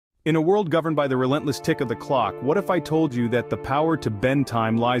In a world governed by the relentless tick of the clock, what if I told you that the power to bend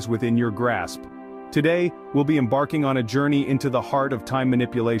time lies within your grasp? Today, we'll be embarking on a journey into the heart of time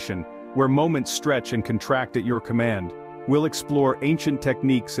manipulation, where moments stretch and contract at your command. We'll explore ancient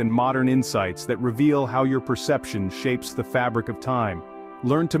techniques and modern insights that reveal how your perception shapes the fabric of time.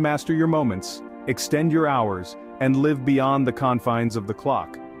 Learn to master your moments, extend your hours, and live beyond the confines of the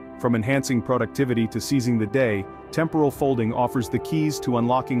clock. From enhancing productivity to seizing the day, temporal folding offers the keys to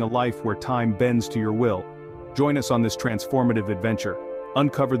unlocking a life where time bends to your will. Join us on this transformative adventure.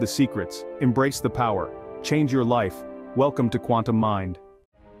 Uncover the secrets, embrace the power, change your life. Welcome to Quantum Mind.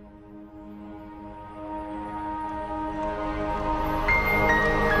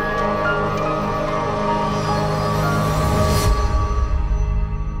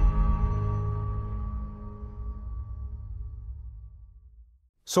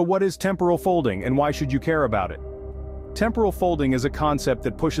 So what is temporal folding and why should you care about it? Temporal folding is a concept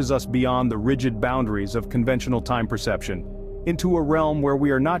that pushes us beyond the rigid boundaries of conventional time perception, into a realm where we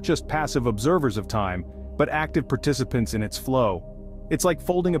are not just passive observers of time, but active participants in its flow. It's like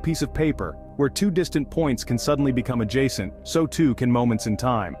folding a piece of paper, where two distant points can suddenly become adjacent, so too can moments in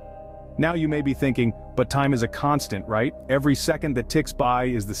time. Now you may be thinking, but time is a constant, right? Every second that ticks by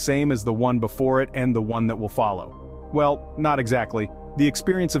is the same as the one before it and the one that will follow. Well, not exactly. The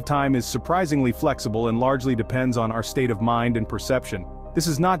experience of time is surprisingly flexible and largely depends on our state of mind and perception. This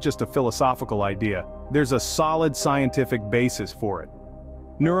is not just a philosophical idea, there's a solid scientific basis for it.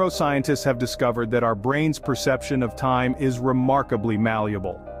 Neuroscientists have discovered that our brain's perception of time is remarkably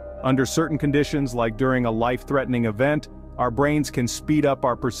malleable. Under certain conditions, like during a life-threatening event, our brains can speed up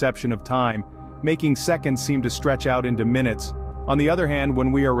our perception of time, making seconds seem to stretch out into minutes. On the other hand,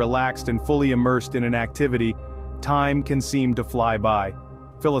 when we are relaxed and fully immersed in an activity, time can seem to fly by.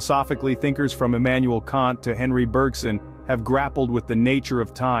 Philosophically, thinkers from Immanuel Kant to Henry Bergson have grappled with the nature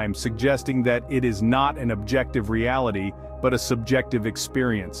of time, suggesting that it is not an objective reality, but a subjective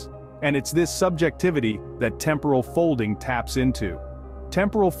experience. And it's this subjectivity that temporal folding taps into.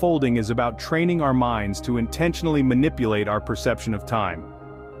 Temporal folding is about training our minds to intentionally manipulate our perception of time.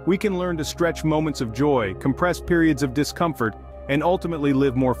 We can learn to stretch moments of joy, compress periods of discomfort, and ultimately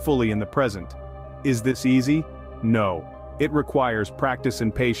live more fully in the present. Is this easy? No. It requires practice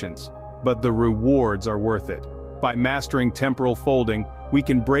and patience, but the rewards are worth it. By mastering temporal folding, we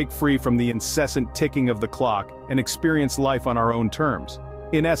can break free from the incessant ticking of the clock and experience life on our own terms.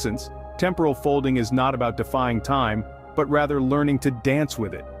 In essence, temporal folding is not about defying time, but rather learning to dance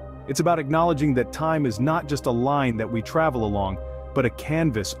with it. It's about acknowledging that time is not just a line that we travel along, but a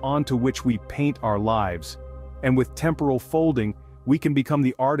canvas onto which we paint our lives. And with temporal folding, we can become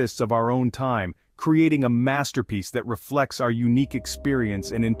the artists of our own time, creating a masterpiece that reflects our unique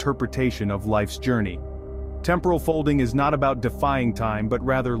experience and interpretation of life's journey. Temporal folding is not about defying time, but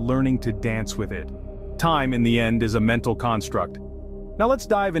rather learning to dance with it. Time, in the end, is a mental construct. Now let's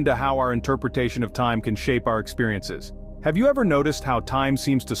dive into how our interpretation of time can shape our experiences. Have you ever noticed how time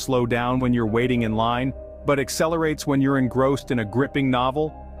seems to slow down when you're waiting in line, but accelerates when you're engrossed in a gripping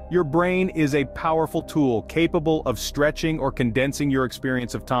novel? Your brain is a powerful tool capable of stretching or condensing your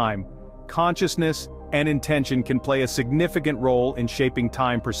experience of time. Consciousness and intention can play a significant role in shaping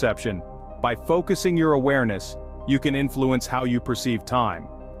time perception. By focusing your awareness, you can influence how you perceive time.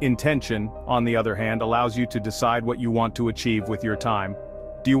 Intention, on the other hand, allows you to decide what you want to achieve with your time.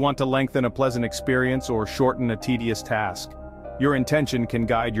 Do you want to lengthen a pleasant experience or shorten a tedious task? Your intention can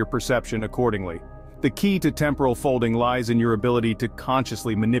guide your perception accordingly. The key to temporal folding lies in your ability to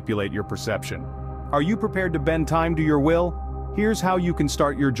consciously manipulate your perception. Are you prepared to bend time to your will? Here's how you can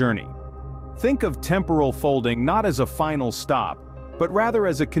start your journey. Think of temporal folding not as a final stop, but rather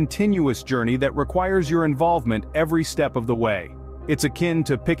as a continuous journey that requires your involvement every step of the way. It's akin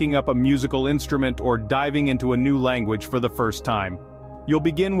to picking up a musical instrument or diving into a new language for the first time. You'll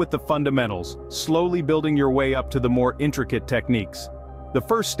begin with the fundamentals, slowly building your way up to the more intricate techniques. The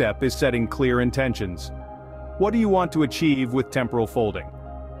first step is setting clear intentions. What do you want to achieve with temporal folding?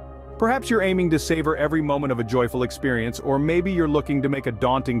 Perhaps you're aiming to savor every moment of a joyful experience, or maybe you're looking to make a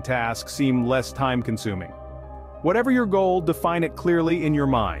daunting task seem less time-consuming. Whatever your goal, define it clearly in your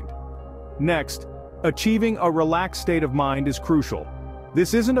mind. Next, achieving a relaxed state of mind is crucial.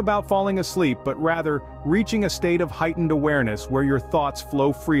 This isn't about falling asleep, but rather reaching a state of heightened awareness where your thoughts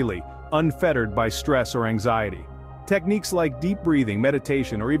flow freely, unfettered by stress or anxiety. Techniques like deep breathing,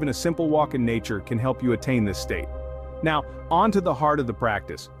 meditation, or even a simple walk in nature can help you attain this state. Now, on to the heart of the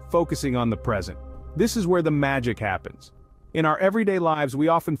practice, focusing on the present. This is where the magic happens. In our everyday lives, we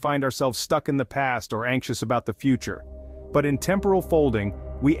often find ourselves stuck in the past or anxious about the future. But in temporal folding,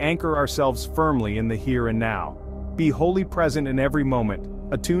 we anchor ourselves firmly in the here and now. Be wholly present in every moment,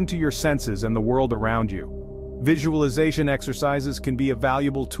 attuned to your senses and the world around you. Visualization exercises can be a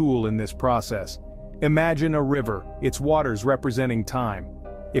valuable tool in this process. Imagine a river, its waters representing time.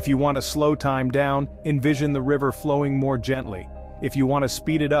 If you want to slow time down, envision the river flowing more gently. If you want to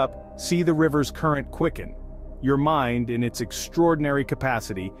speed it up, see the river's current quicken. Your mind, in its extraordinary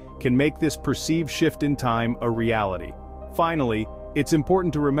capacity, can make this perceived shift in time a reality. Finally, it's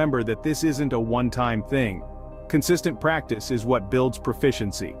important to remember that this isn't a one-time thing. Consistent practice is what builds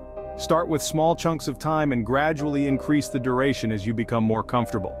proficiency. Start with small chunks of time and gradually increase the duration as you become more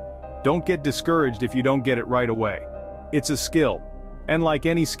comfortable. Don't get discouraged if you don't get it right away. It's a skill, and like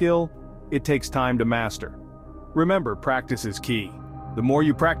any skill, it takes time to master. Remember, practice is key. The more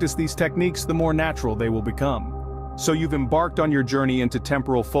you practice these techniques, the more natural they will become. So you've embarked on your journey into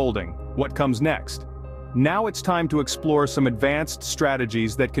temporal folding. What comes next? Now it's time to explore some advanced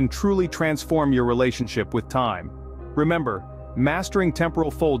strategies that can truly transform your relationship with time. Remember, mastering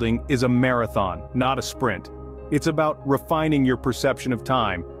temporal folding is a marathon, not a sprint. It's about refining your perception of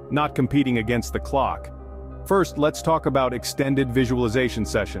time, not competing against the clock. First, let's talk about extended visualization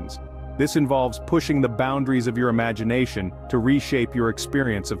sessions. This involves pushing the boundaries of your imagination to reshape your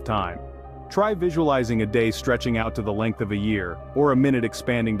experience of time. Try visualizing a day stretching out to the length of a year, or a minute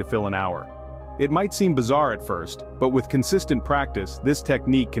expanding to fill an hour. It might seem bizarre at first, but with consistent practice, this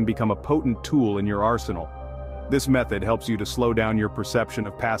technique can become a potent tool in your arsenal. This method helps you to slow down your perception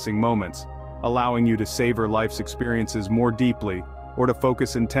of passing moments, allowing you to savor life's experiences more deeply, or to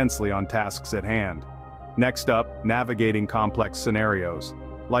focus intensely on tasks at hand. Next up, navigating complex scenarios.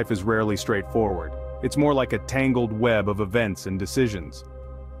 Life is rarely straightforward. It's more like a tangled web of events and decisions.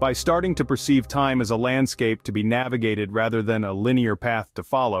 By starting to perceive time as a landscape to be navigated rather than a linear path to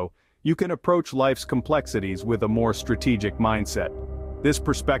follow, you can approach life's complexities with a more strategic mindset. This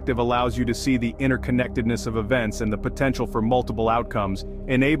perspective allows you to see the interconnectedness of events and the potential for multiple outcomes,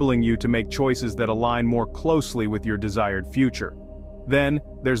 enabling you to make choices that align more closely with your desired future. Then,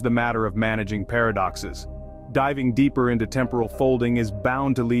 there's the matter of managing paradoxes. Diving deeper into temporal folding is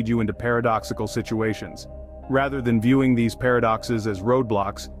bound to lead you into paradoxical situations. Rather than viewing these paradoxes as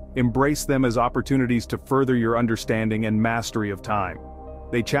roadblocks, embrace them as opportunities to further your understanding and mastery of time.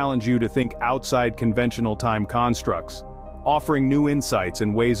 They challenge you to think outside conventional time constructs, offering new insights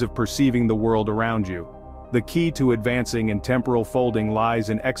and ways of perceiving the world around you. The key to advancing in temporal folding lies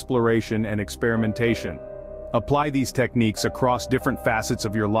in exploration and experimentation. Apply these techniques across different facets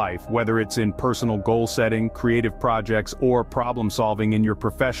of your life, whether it's in personal goal setting, creative projects, or problem solving in your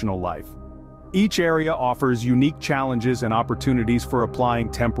professional life. Each area offers unique challenges and opportunities for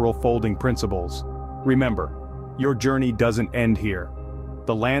applying temporal folding principles. Remember, your journey doesn't end here.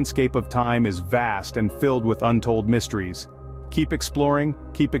 The landscape of time is vast and filled with untold mysteries. Keep exploring,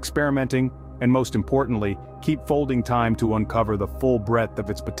 keep experimenting, and most importantly, keep folding time to uncover the full breadth of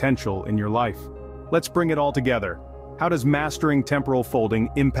its potential in your life. Let's bring it all together. How does mastering temporal folding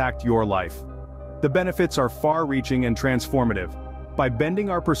impact your life? The benefits are far-reaching and transformative. By bending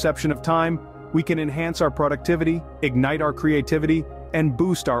our perception of time, we can enhance our productivity, ignite our creativity, and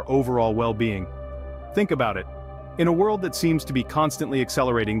boost our overall well-being. Think about it. In a world that seems to be constantly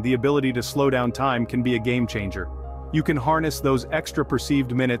accelerating, the ability to slow down time can be a game-changer. You can harness those extra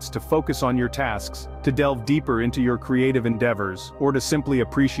perceived minutes to focus on your tasks, to delve deeper into your creative endeavors, or to simply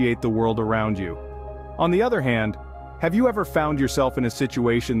appreciate the world around you. On the other hand, have you ever found yourself in a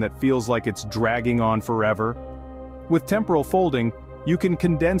situation that feels like it's dragging on forever? With temporal folding, you can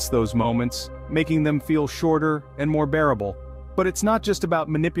condense those moments, making them feel shorter and more bearable. But it's not just about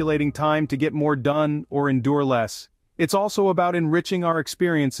manipulating time to get more done or endure less. It's also about enriching our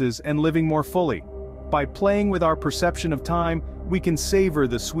experiences and living more fully. By playing with our perception of time, we can savor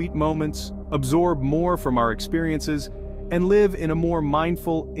the sweet moments, absorb more from our experiences, and live in a more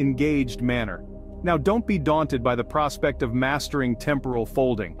mindful, engaged manner. Now, don't be daunted by the prospect of mastering temporal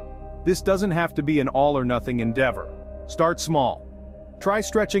folding. This doesn't have to be an all-or-nothing endeavor. Start small. Try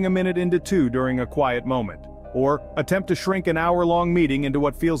stretching a minute into two during a quiet moment, or attempt to shrink an hour-long meeting into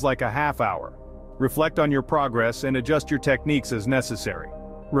what feels like a half hour. Reflect on your progress and adjust your techniques as necessary.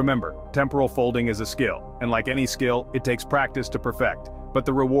 Remember, temporal folding is a skill, and like any skill, it takes practice to perfect, but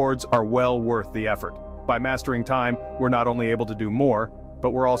the rewards are well worth the effort. By mastering time, we're not only able to do more,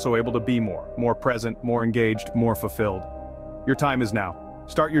 but we're also able to be more present, more engaged, more fulfilled. Your time is now.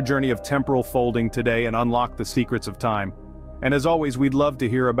 Start your journey of temporal folding today and unlock the secrets of time. And as always, we'd love to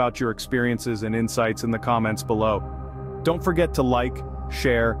hear about your experiences and insights in the comments below. Don't forget to like,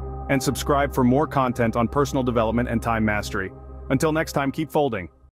 share, and subscribe for more content on personal development and time mastery. Until next time, keep folding.